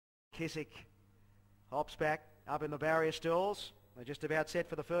Kissick hops back up in the barrier stalls. They're just about set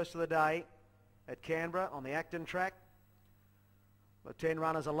for the first of the day at Canberra on the Acton track. The 10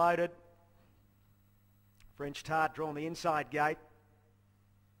 runners are loaded. French Tarte drawn the inside gate.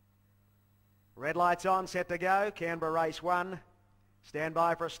 Red lights on, set to go. Canberra race 1. Stand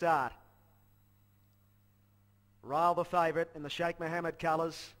by for a start. Ryle the favourite in the Sheikh Mohammed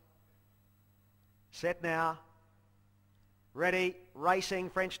colours. Set now. Ready, racing.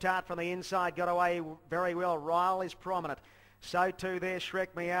 French Tarte from the inside got away very well. Ryle is prominent. So too there,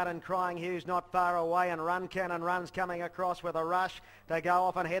 Shrek Me Out and Crying Hugh's not far away, and Run Cannon Run's coming across with a rush to go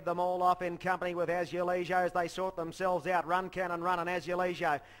off and head them all off in company with As You Leisure as they sort themselves out. Run Cannon Run and As You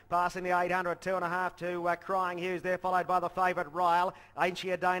Leisure passing the 800, 2.5 to Crying Hugh's. They're followed by the favourite Ryle. Ain't She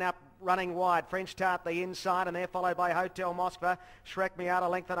a Dane up running wide. French Tarte the inside, and they're followed by Hotel Moskva. Shrek Me Out a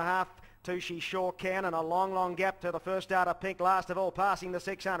length and a half to She Sure Can, and a long gap to the first starter Pink, last of all passing the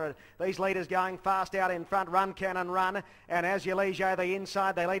 600. These leaders going fast out in front. Run Cannon Run and As You Leisure the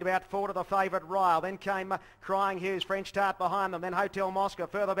inside. They lead about 4 to the favourite Ryle. Then came Crying Hugh's, French Tarte behind them. Then Hotel Moscow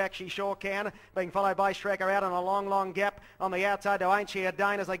further back. She Sure Can being followed by Schrecker out, and a long gap on the outside to Ain't She a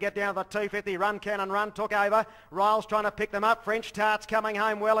Dane as they get down to the 250. Run Cannon Run took over. Ryle's trying to pick them up. French Tarte's coming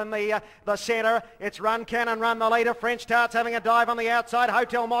home well in the centre. It's Run Cannon Run the leader. French Tarte's having a dive on the outside.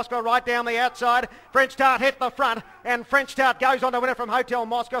 Hotel Moscow right down the outside. French Tarte hit the front, and French Tarte goes on to win it from Hotel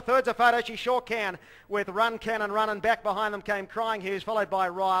Moscow. Third's a photo. She Sure Can with Run Cannon Run, and back behind them came Crying Hugh's, followed by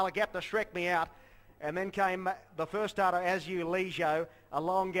Ryle. A gap to Shrek Me Out, and then came the first starter As You Leisure. A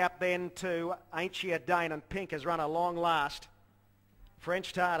long gap then to Ain't She a Dane, and Pink has run a long last.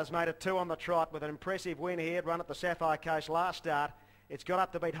 French Tarte has made it 2 on the trot with an impressive win here. It run at the Sapphire Coast last start. It's got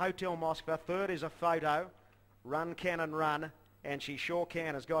up to beat Hotel Moscow. Third is a photo, Run Cannon Run, and She Sure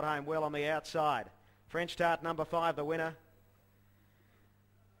Can has got home well on the outside. French Tarte number 5 the winner,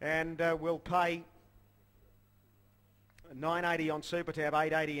 and will pay $9.80 on Super Tab,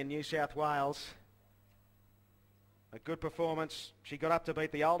 $8.80 in New South Wales. A good performance. She got up to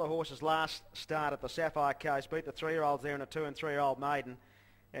beat the older horses last start at the Sapphire Coast, beat the 3-year-olds there in a 2- and 3-year-old maiden,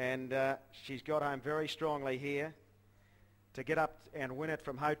 and she's got home very strongly here to get up and win it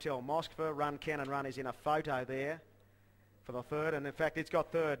from Hotel Moscow. Run Cannon Run is in a photo there for the third, and in fact it's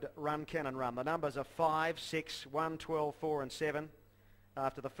got third, Run Cannon Run. The numbers are 5, 6, 1, 12, 4 and 7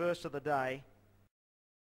 after the first of the day.